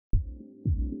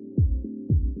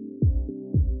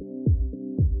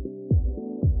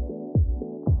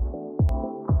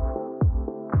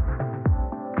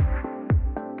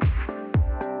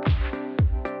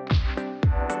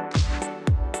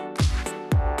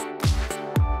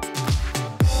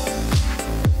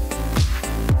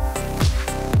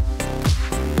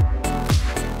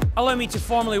allow me to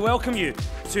formally welcome you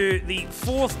to the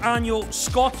 4th Annual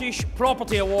Scottish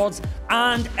Property Awards,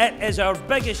 and it is our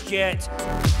biggest yet.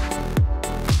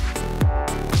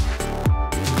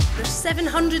 There's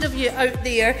 700 of you out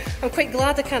there. I'm quite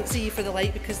glad I can't see you for the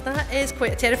light, because that is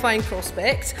quite a terrifying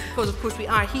prospect. Because of course we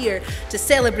are here to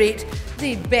celebrate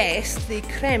the best, the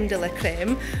creme de la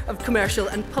creme of commercial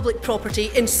and public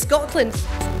property in Scotland.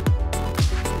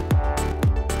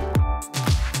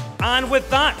 And with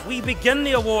that, we begin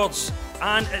the awards,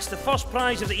 and it's the first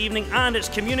prize of the evening, and it's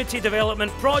Community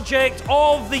Development Project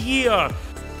of the Year.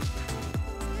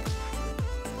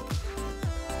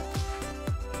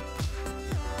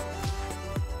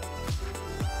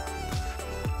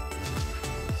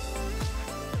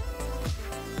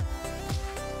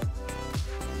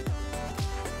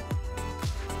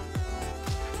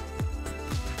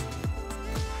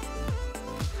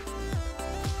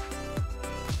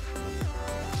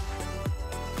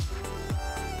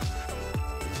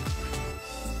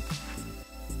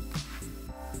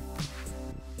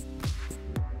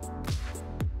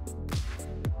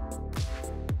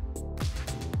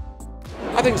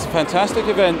 I think it's a fantastic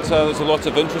event. There's a lot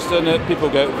of interest in it. People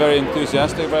get very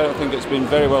enthusiastic about it. I think it's been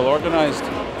very well organised.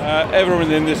 Everyone in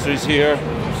the industry is here,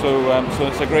 so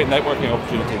it's a great networking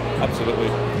opportunity. Absolutely.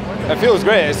 It feels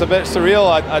great. It's a bit surreal.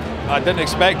 I didn't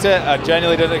expect it. I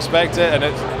genuinely didn't expect it, and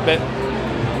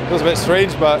it feels a bit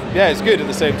strange, but yeah, it's good at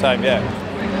the same time. Yeah,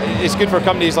 it's good for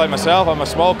companies like myself. I'm a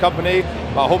small company,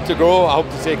 but I hope to grow. I hope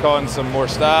to take on some more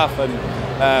staff,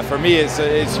 and for me, it's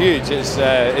huge.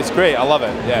 It's great. I love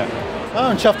it. Yeah. Oh,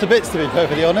 I'm chuffed to bits, to be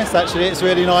perfectly honest. Actually, it's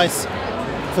really nice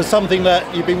for something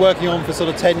that you've been working on for sort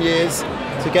of 10 years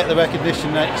to get the recognition.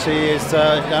 Actually,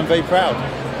 I'm very proud.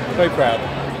 Very proud.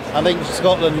 I think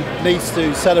Scotland needs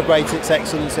to celebrate its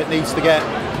excellence. It needs to get,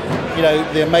 you know,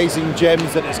 the amazing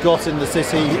gems that it's got in the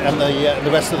city and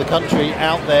the rest of the country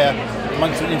out there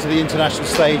into the international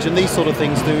stage, and these sort of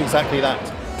things do exactly that.